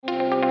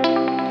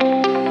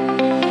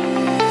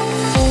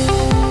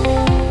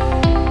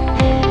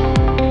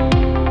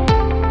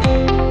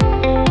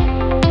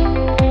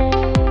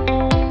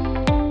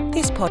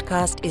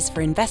podcast is for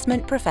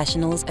investment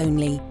professionals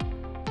only.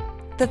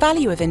 The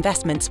value of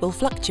investments will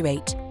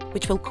fluctuate,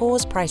 which will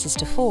cause prices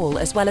to fall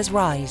as well as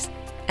rise,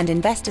 and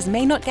investors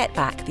may not get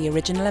back the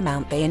original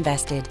amount they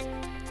invested.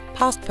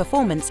 Past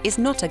performance is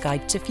not a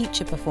guide to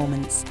future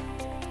performance.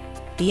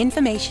 The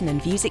information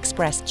and views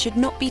expressed should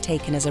not be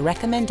taken as a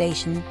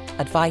recommendation,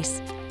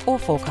 advice, or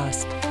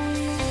forecast.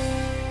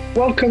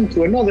 Welcome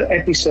to another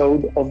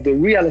episode of the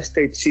real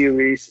estate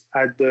series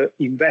at the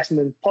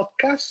Investment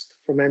Podcast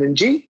from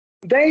M&G.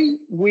 Today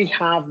we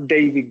have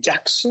David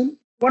Jackson,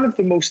 one of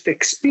the most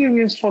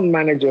experienced fund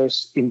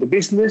managers in the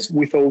business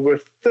with over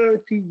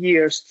 30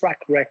 years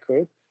track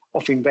record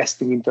of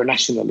investing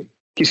internationally.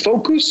 His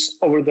focus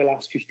over the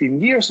last 15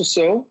 years or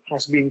so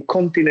has been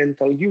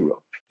continental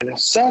Europe. And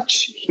as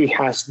such, he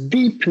has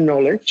deep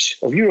knowledge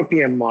of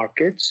European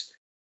markets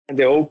and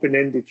the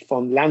open-ended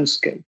fund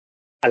landscape,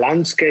 a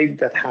landscape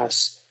that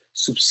has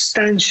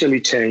substantially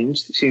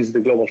changed since the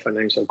global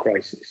financial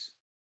crisis.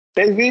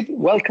 David,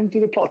 welcome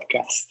to the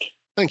podcast.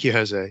 Thank you,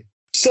 Jose.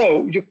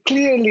 So you're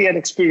clearly an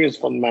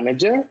experienced fund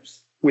manager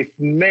with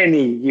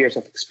many years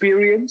of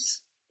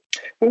experience.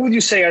 What would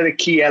you say are the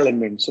key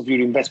elements of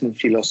your investment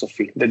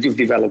philosophy that you've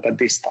developed at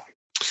this time?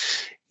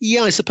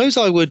 Yeah, I suppose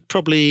I would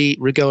probably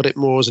regard it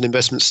more as an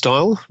investment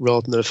style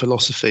rather than a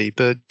philosophy.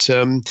 But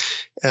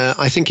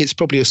I think it's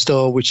probably a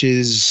style which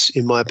is,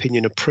 in my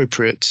opinion,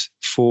 appropriate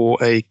for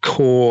a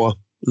core,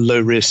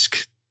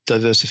 low-risk,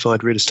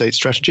 diversified real estate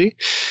strategy.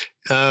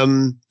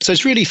 So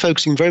it's really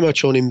focusing very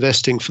much on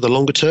investing for the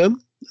longer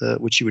term,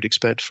 which you would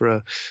expect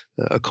for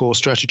a core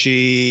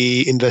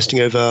strategy, investing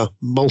over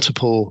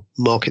multiple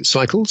market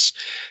cycles,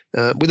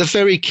 with a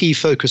very key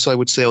focus, I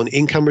would say, on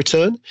income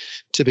return.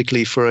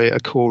 Typically for a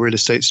core real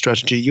estate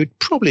strategy, you'd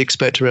probably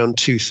expect around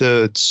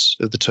 2/3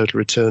 of the total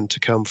return to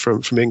come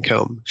from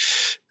income.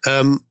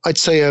 I'd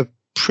say a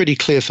pretty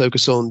clear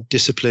focus on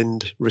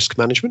disciplined risk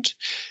management,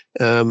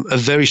 a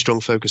very strong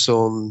focus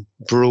on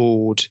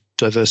broad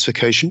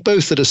diversification,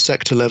 both at a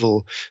sector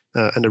level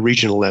and a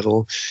regional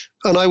level.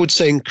 And I would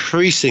say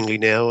increasingly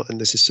now,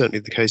 and this is certainly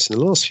the case in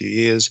the last few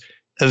years,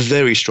 a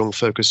very strong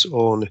focus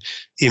on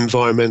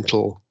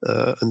environmental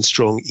and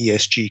strong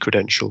ESG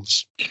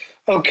credentials.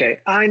 Okay,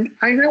 I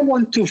now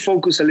want to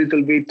focus a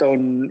little bit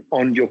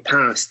on your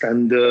past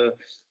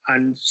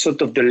and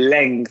sort of the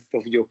length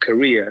of your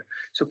career.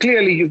 So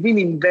clearly you've been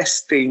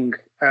investing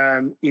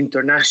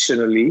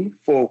internationally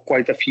for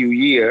quite a few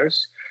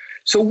years.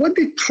 So what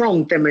did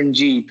prompt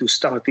M&G to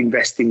start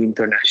investing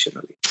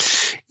internationally?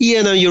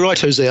 Yeah, no, you're right,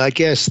 Jose. I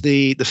guess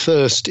the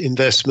first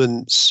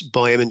investments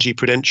by M&G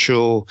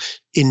Prudential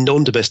in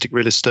non-domestic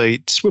real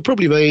estate were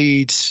probably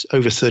made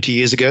over 30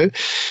 years ago.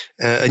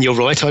 And you're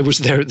right, I was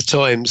there at the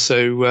time.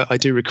 So I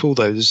do recall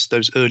those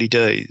early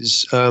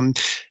days.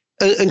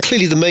 And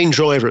clearly the main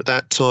driver at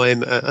that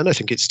time, and I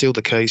think it's still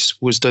the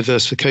case, was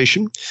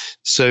diversification.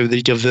 So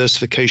the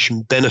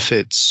diversification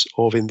benefits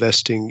of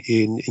investing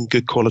in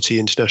good quality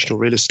international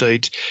real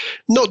estate,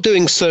 not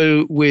doing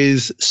so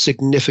with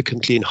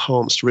significantly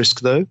enhanced risk,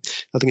 though.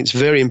 I think it's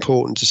very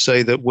important to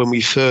say that when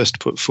we first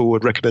put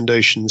forward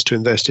recommendations to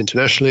invest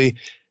internationally,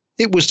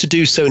 it was to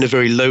do so in a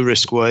very low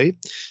risk way,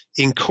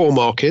 in core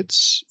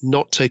markets,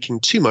 not taking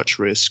too much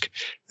risk.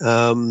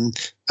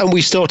 And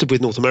we started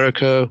with North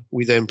America.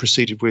 We then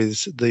proceeded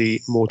with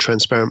the more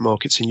transparent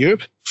markets in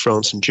Europe,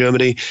 France and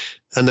Germany,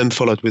 and then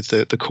followed with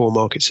the core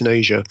markets in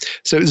Asia.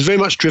 So it was very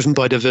much driven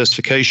by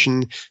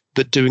diversification,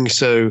 but doing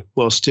so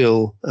while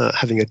still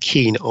having a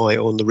keen eye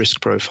on the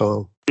risk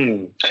profile.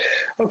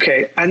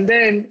 Okay, and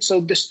then so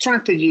the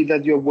strategy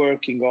that you're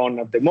working on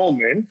at the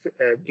moment,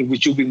 in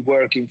which you've been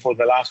working for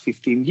the last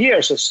 15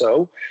 years or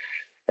so,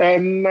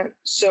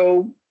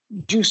 so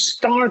you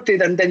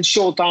started and then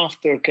short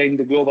after came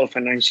the global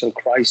financial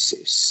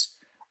crisis,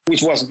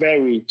 which was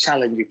very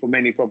challenging for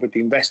many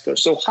property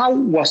investors. So how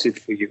was it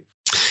for you?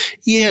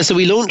 Yeah, so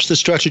we launched the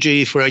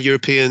strategy for our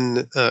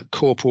European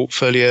core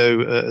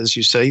portfolio, as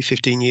you say,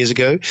 15 years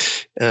ago,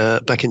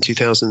 back in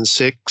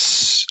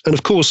 2006. And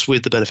of course,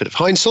 with the benefit of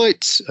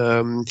hindsight,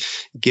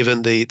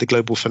 given the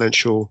global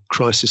financial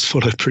crisis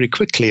followed pretty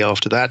quickly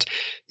after that,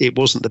 it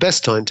wasn't the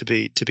best time to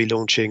be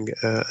launching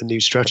a new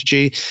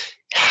strategy.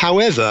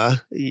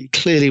 However,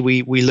 clearly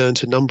we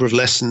learned a number of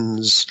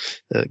lessons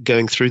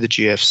going through the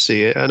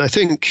GFC, and I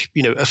think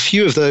a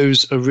few of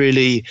those are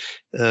really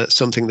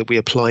something that we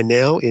apply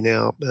now in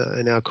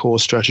our core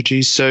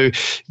strategies. So,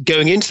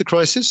 going into the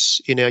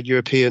crisis in our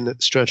European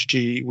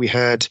strategy, we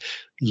had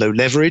low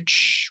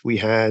leverage, we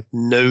had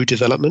no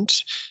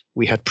development,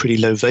 we had pretty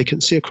low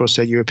vacancy across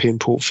our European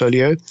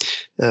portfolio.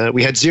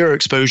 We had zero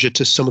exposure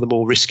to some of the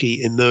more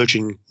risky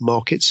emerging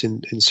markets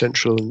in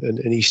Central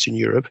and Eastern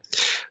Europe.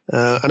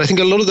 And I think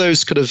a lot of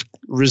those kind of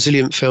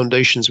resilient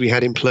foundations we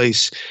had in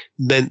place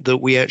meant that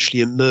we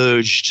actually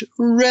emerged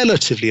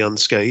relatively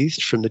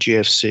unscathed from the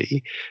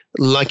GFC.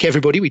 Like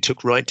everybody, we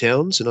took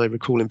write-downs, and I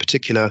recall in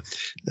particular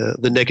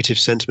the negative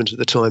sentiment at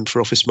the time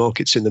for office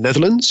markets in the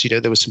Netherlands.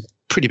 There were some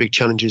pretty big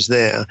challenges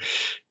there.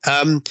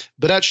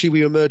 But actually,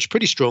 we emerged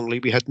pretty strongly.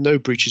 We had no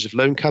breaches of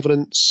loan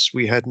covenants.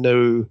 We had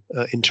no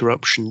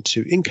interruption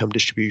to income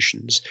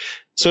distributions.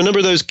 So a number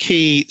of those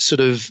key sort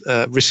of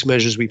risk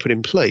measures we put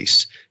in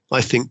place,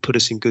 I think, put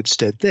us in good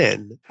stead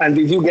then. And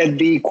did you get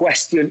the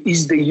question,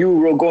 is the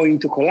euro going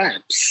to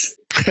collapse?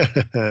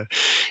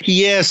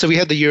 Yeah, so we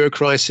had the euro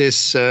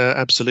crisis,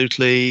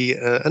 absolutely.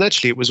 And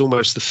actually, it was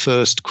almost the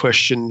first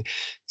question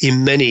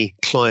in many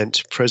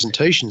client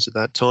presentations at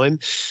that time.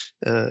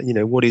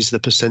 What is the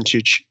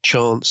percentage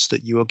chance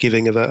that you are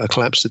giving of a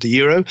collapse of the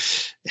euro?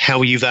 How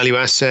will you value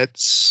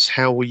assets?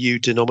 How will you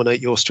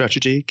denominate your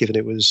strategy, given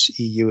it was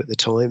EU at the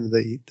time,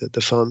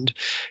 the fund?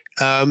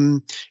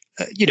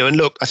 And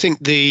look, I think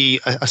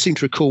I seem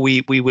to recall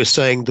we were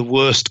saying the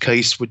worst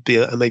case would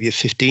be maybe a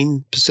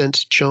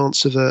 15%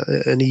 chance of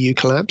an EU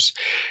collapse.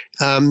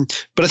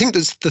 But I think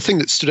the thing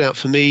that stood out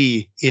for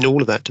me in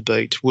all of that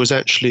debate was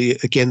actually,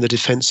 again, the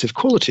defensive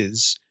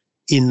qualities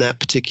in that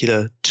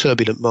particular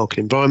turbulent market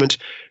environment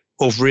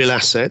of real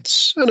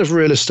assets and of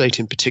real estate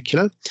in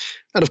particular.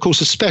 And of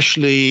course,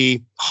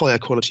 especially higher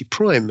quality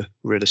prime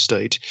real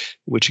estate,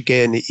 which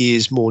again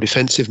is more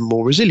defensive and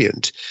more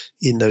resilient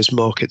in those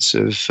markets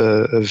of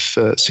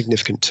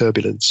significant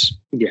turbulence.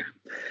 Yeah.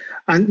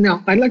 And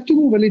now I'd like to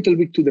move a little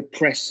bit to the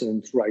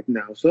present right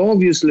now. So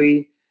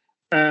obviously,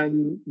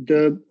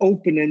 the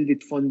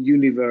open-ended fund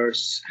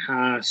universe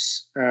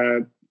has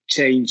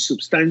changed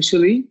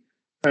substantially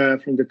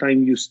from the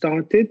time you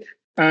started.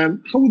 How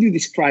would you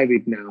describe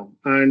it now?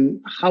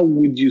 And how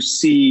would you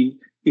see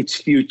its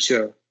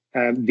future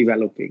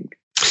developing?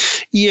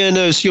 Yeah,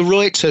 no, so you're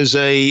right,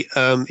 Jose.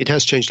 It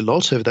has changed a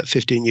lot over that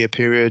 15-year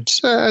period,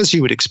 as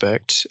you would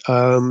expect.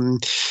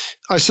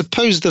 I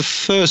suppose the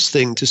first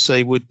thing to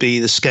say would be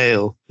the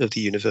scale of the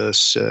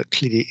universe.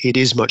 Clearly, it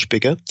is much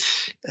bigger.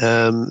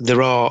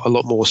 There are a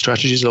lot more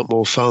strategies, a lot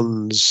more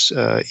funds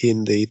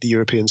in the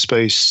European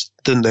space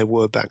than there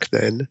were back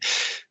then.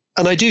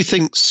 And I do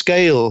think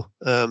scale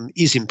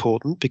is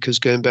important because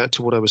going back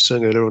to what I was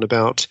saying earlier on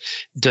about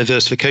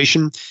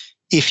diversification,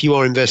 if you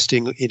are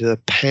investing in a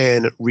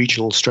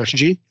pan-regional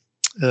strategy,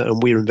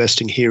 and we're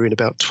investing here in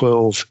about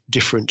 12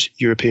 different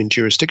European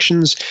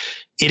jurisdictions,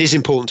 it is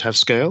important to have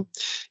scale.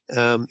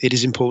 It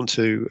is important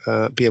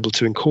to be able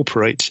to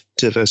incorporate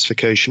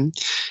diversification.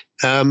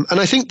 And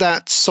I think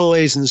that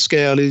size and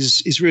scale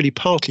is really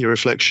partly a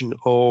reflection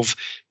of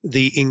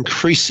the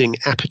increasing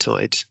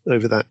appetite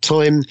over that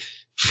time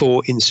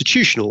for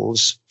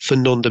institutionals for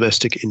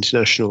non-domestic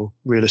international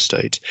real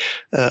estate.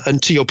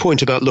 And to your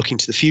point about looking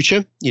to the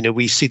future,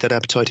 we see that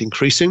appetite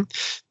increasing.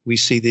 We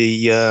see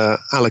the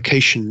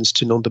allocations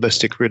to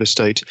non-domestic real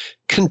estate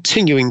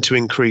continuing to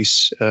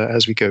increase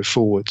as we go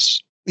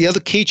forwards. The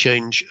other key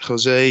change,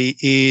 Jose,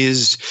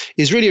 is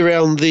really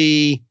around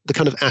the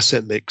kind of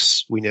asset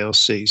mix we now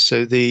see.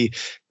 So the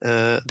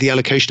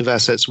allocation of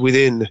assets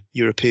within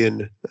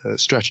European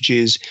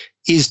strategies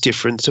is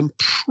different, and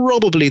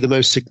probably the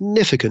most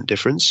significant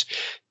difference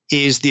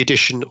is the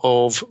addition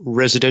of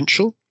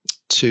residential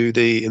to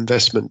the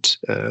investment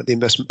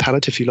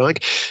palette, if you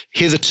like.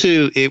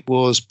 Hitherto, it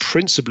was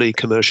principally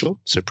commercial,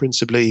 so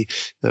principally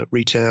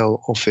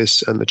retail,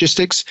 office, and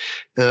logistics.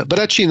 But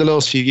actually, in the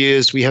last few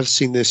years, we have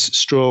seen this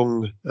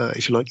strong,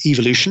 if you like,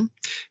 evolution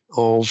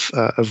of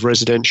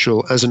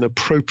residential as an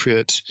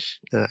appropriate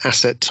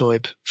asset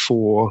type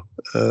for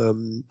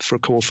a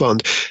core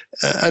fund.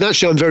 And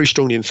actually, I'm very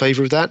strongly in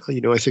favour of that.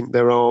 I think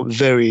there are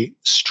very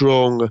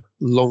strong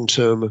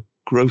long-term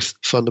growth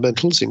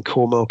fundamentals in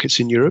core markets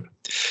in Europe.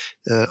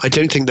 I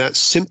don't think that's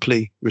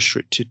simply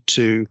restricted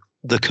to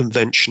the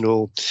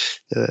conventional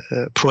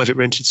private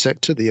rented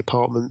sector, the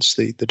apartments,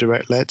 the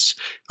direct lets.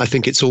 I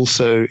think it's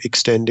also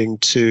extending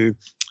to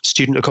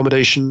student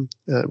accommodation,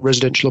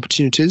 residential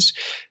opportunities.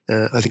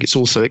 I think it's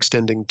also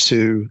extending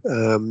to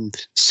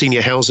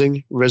senior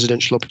housing,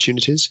 residential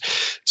opportunities.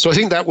 So I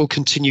think that will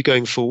continue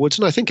going forwards.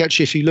 And I think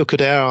actually if you look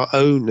at our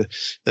own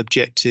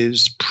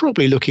objectives,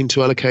 probably looking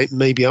to allocate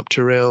maybe up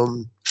to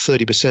around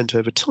 30%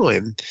 over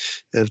time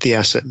of the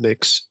asset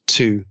mix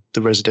to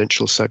the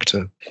residential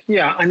sector.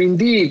 Yeah, and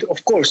indeed,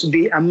 of course,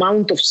 the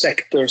amount of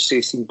sectors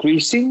is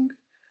increasing.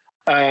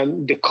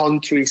 The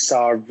countries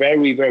are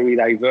very, very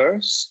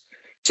diverse.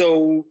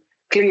 So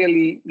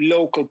clearly,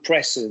 local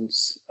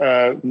presence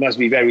must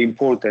be very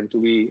important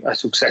to be a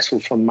successful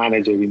fund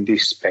manager in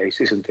this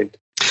space, isn't it?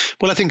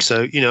 Well, I think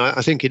so.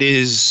 I think it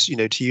is,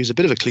 to use a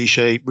bit of a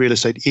cliche, real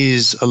estate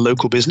is a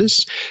local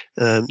business.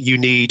 You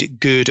need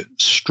good,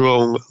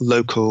 strong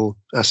local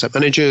asset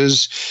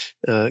managers,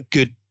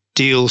 good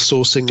deal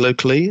sourcing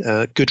locally,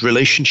 good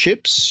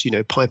relationships,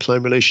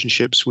 pipeline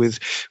relationships with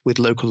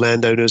local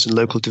landowners and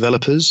local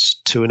developers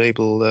to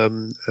enable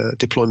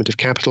deployment of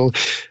capital.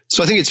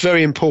 So I think it's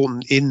very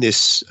important in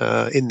this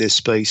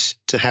space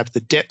to have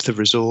the depth of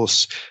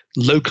resource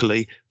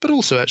locally, but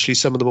also actually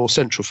some of the more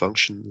central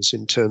functions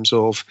in terms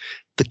of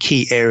the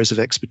key areas of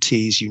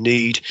expertise you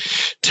need.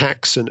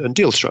 Tax and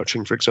deal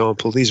structuring, for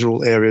example, these are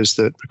all areas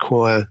that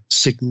require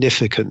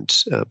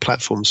significant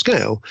platform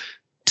scale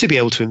to be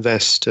able to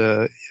invest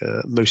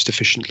most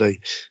efficiently.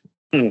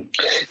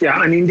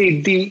 Yeah, and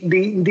indeed,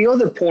 the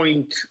other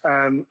point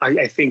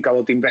I think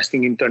about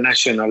investing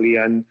internationally,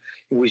 and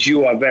which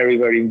you are very,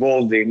 very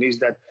involved in, is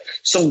that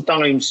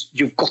sometimes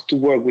you've got to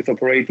work with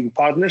operating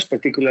partners,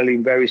 particularly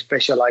in very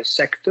specialized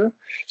sector.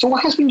 So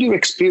what has been your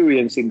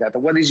experience in that?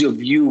 And what is your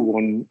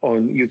view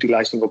on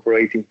utilizing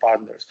operating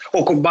partners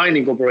or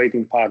combining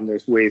operating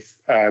partners with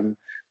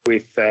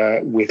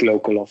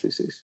local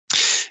offices?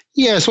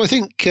 Yeah, so I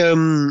think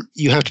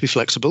you have to be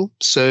flexible.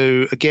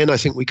 So again, I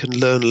think we can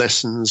learn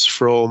lessons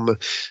from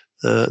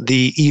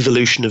the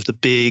evolution of the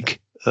big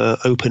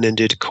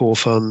open-ended core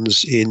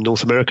funds in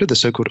North America, the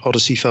so-called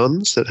Odyssey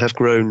funds that have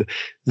grown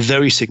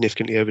very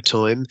significantly over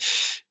time.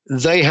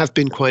 They have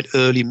been quite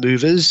early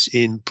movers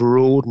in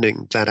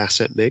broadening that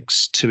asset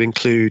mix to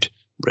include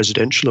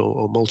residential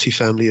or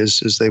multifamily,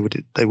 as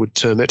they would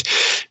term it.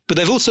 But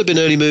they've also been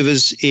early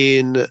movers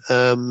in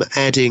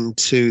adding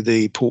to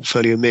the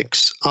portfolio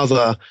mix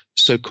other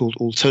so-called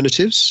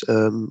alternatives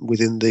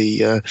within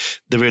the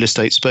real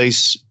estate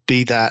space,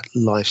 be that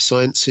life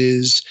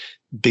sciences,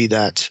 be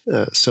that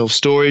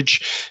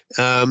self-storage,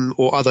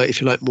 or other, if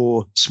you like,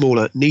 more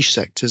smaller niche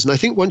sectors. And I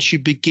think once you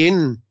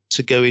begin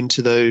to go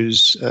into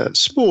those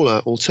smaller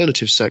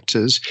alternative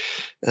sectors,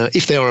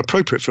 if they are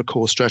appropriate for a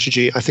core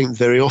strategy, I think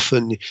very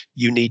often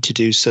you need to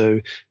do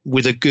so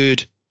with a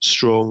good,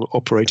 strong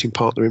operating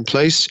partner in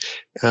place.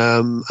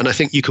 And I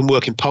think you can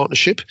work in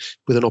partnership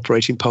with an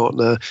operating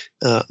partner,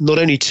 not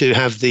only to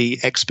have the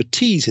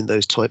expertise in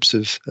those types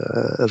of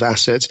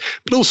assets,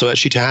 but also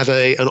actually to have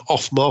an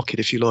off-market,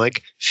 if you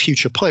like,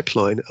 future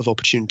pipeline of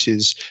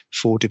opportunities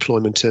for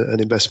deployment and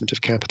investment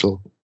of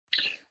capital.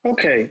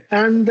 Okay.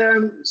 And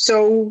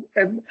so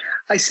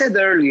I said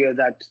earlier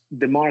that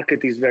the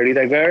market is very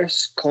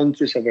diverse.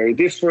 Countries are very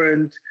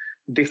different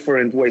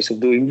ways of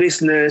doing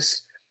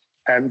business,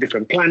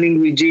 different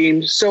planning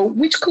regimes. So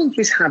which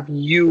countries have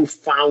you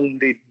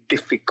found it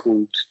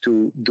difficult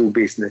to do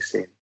business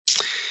in?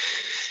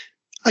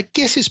 I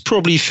guess it's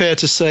probably fair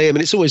to say, I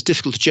mean, it's always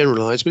difficult to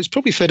generalize, but it's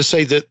probably fair to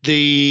say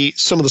that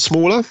some of the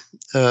smaller,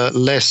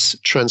 less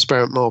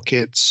transparent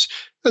markets,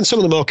 and some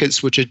of the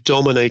markets which are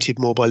dominated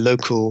more by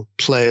local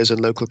players and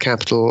local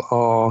capital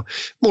are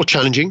more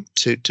challenging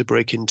to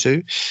break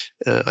into.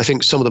 I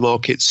think some of the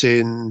markets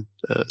in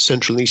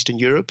Central and Eastern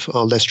Europe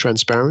are less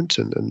transparent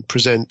and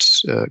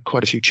present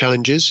quite a few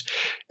challenges.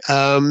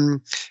 I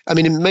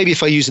mean, maybe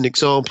if I use an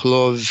example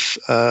of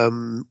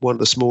one of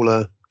the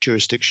smaller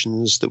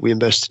jurisdictions that we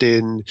invested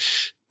in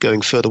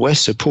going further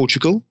west, so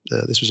Portugal,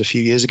 this was a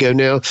few years ago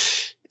now.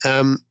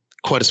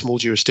 Quite a small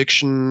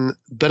jurisdiction,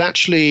 but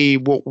actually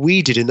what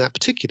we did in that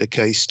particular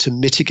case to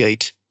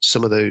mitigate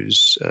some of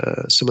those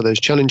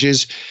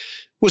challenges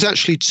was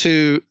actually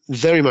to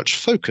very much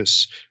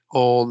focus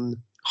on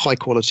high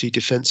quality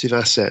defensive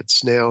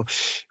assets. Now,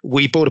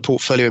 we bought a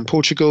portfolio in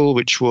Portugal,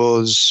 which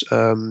was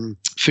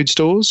food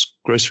stores,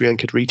 grocery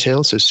anchored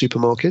retail, so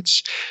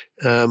supermarkets,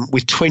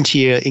 with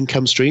 20-year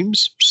income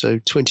streams, so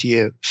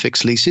 20-year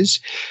fixed leases.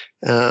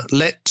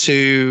 Let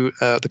to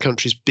the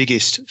country's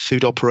biggest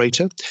food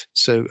operator,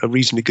 so a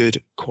reasonably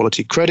good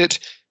quality credit,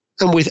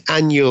 and with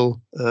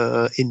annual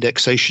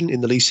indexation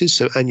in the leases,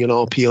 so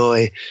annual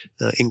RPI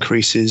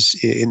increases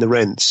in the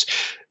rents.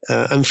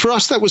 And for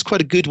us, that was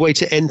quite a good way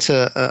to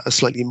enter a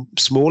slightly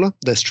smaller,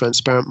 less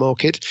transparent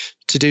market,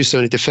 to do so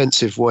in a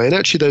defensive way. And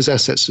actually, those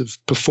assets have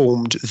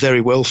performed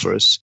very well for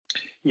us.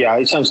 Yeah,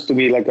 it sounds to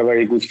me like a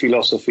very good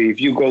philosophy. If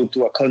you go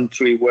to a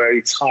country where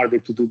it's harder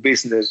to do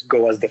business,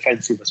 go as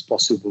defensive as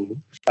possible.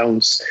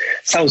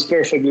 Sounds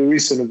perfectly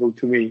reasonable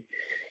to me.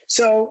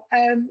 So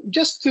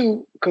just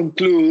to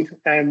conclude,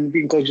 and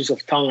being conscious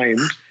of time,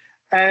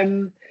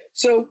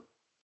 so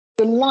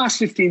the last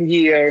 15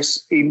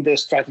 years in the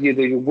strategy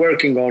that you're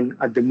working on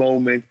at the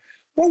moment,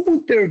 what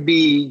would there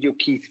be your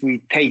key 3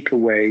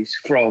 takeaways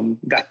from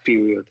that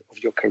period of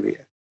your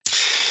career?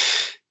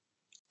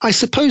 I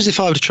suppose if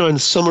I were to try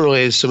and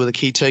summarize some of the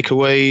key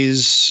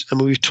takeaways, I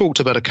mean, we've talked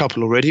about a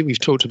couple already. We've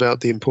talked about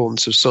the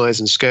importance of size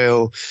and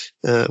scale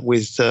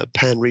with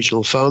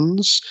pan-regional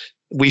funds.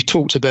 We've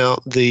talked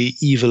about the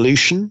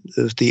evolution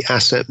of the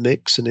asset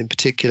mix, and in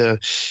particular,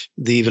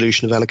 the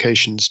evolution of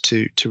allocations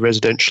to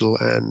residential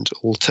and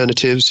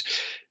alternatives.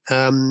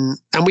 And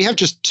we have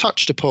just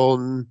touched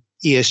upon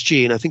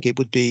ESG, and I think it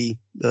would be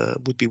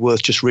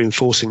worth just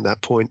reinforcing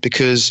that point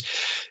because,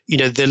 you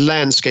know, the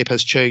landscape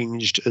has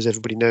changed, as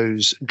everybody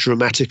knows,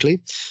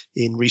 dramatically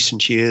in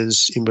recent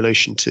years in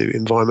relation to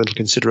environmental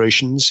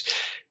considerations.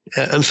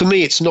 And for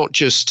me, it's not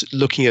just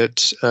looking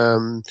at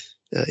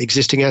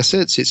existing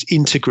assets, it's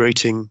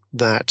integrating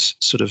that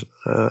sort of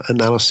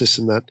analysis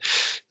and that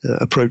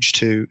approach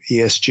to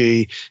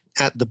ESG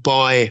at the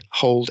buy,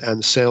 hold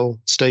and sell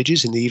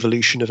stages in the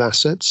evolution of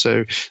assets.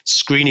 So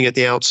screening at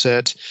the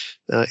outset,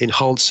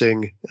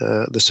 enhancing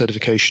the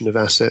certification of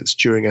assets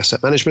during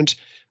asset management,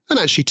 and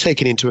actually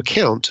taking into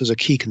account as a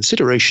key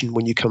consideration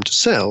when you come to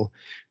sell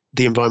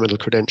the environmental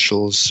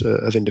credentials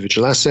of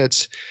individual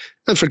assets.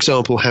 And for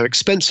example, how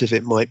expensive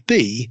it might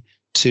be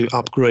to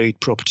upgrade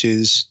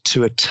properties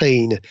to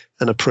attain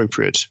an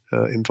appropriate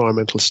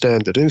environmental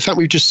standard. And in fact,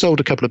 we've just sold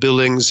a couple of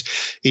buildings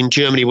in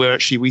Germany where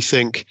actually we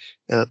think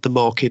the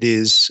market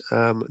is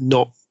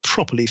not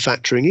properly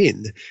factoring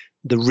in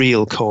the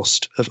real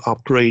cost of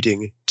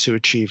upgrading to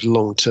achieve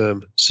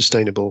long-term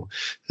sustainable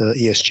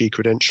ESG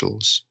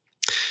credentials.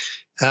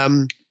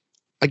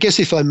 I guess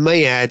if I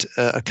may add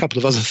a couple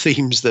of other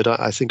themes that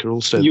I think are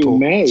also important. You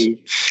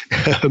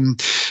may.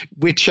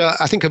 Which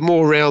I think are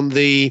more around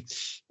the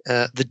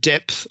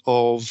depth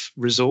of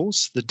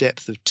resource, the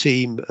depth of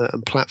team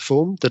and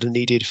platform that are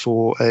needed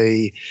for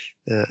a,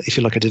 if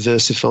you like, a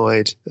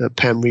diversified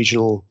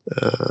pan-regional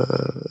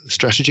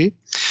strategy.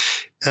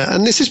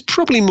 And this is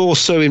probably more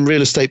so in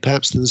real estate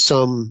perhaps than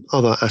some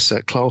other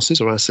asset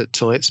classes or asset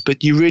types,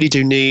 but you really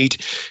do need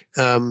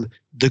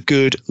the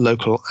good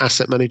local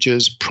asset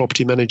managers,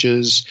 property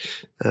managers,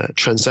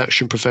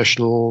 transaction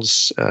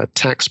professionals,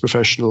 tax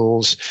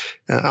professionals,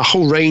 a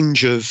whole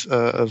range of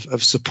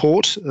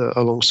support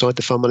alongside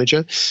the fund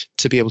manager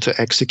to be able to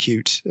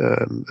execute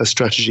a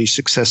strategy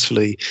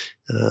successfully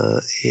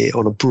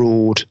on a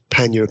broad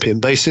pan-European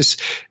basis.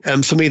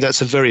 And for me,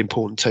 that's a very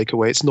important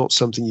takeaway. It's not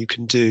something you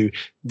can do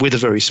with a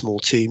very small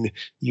team.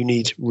 You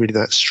need really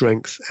that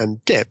strength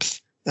and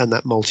depth and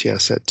that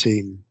multi-asset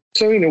team.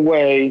 So in a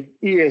way,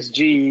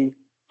 ESG,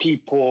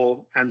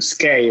 people and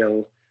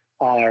scale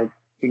are,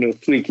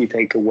 three key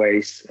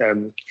takeaways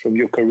from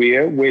your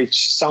career,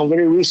 which sound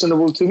very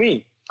reasonable to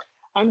me.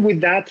 And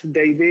with that,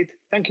 David,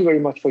 thank you very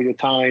much for your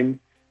time.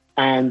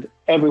 And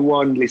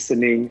everyone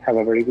listening, have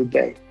a very good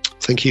day.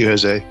 Thank you,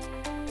 Jose.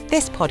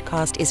 This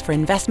podcast is for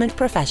investment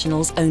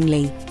professionals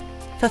only.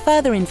 For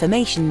further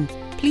information,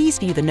 please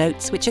view the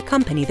notes which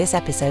accompany this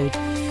episode.